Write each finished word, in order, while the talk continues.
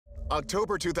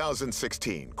October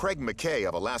 2016, Craig McKay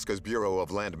of Alaska's Bureau of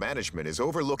Land Management is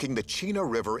overlooking the Chena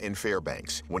River in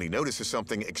Fairbanks when he notices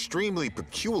something extremely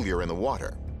peculiar in the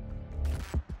water.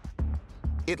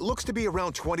 It looks to be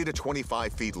around 20 to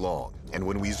 25 feet long, and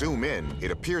when we zoom in, it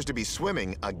appears to be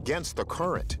swimming against the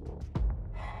current.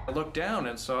 I looked down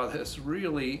and saw this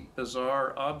really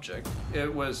bizarre object.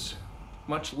 It was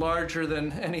much larger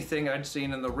than anything I'd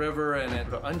seen in the river, and it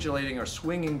was undulating or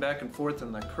swinging back and forth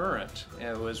in the current.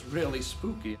 It was really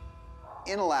spooky.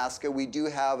 In Alaska, we do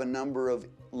have a number of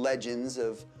legends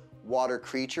of water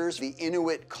creatures. The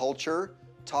Inuit culture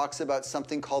talks about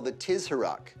something called the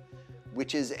tizharuk,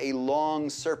 which is a long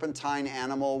serpentine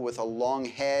animal with a long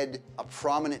head, a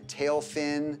prominent tail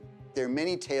fin. There are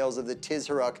many tales of the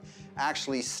tizharuk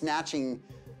actually snatching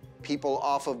people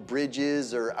off of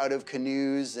bridges or out of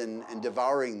canoes and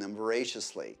devouring them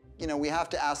voraciously. You know, we have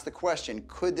to ask the question,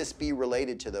 could this be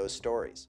related to those stories?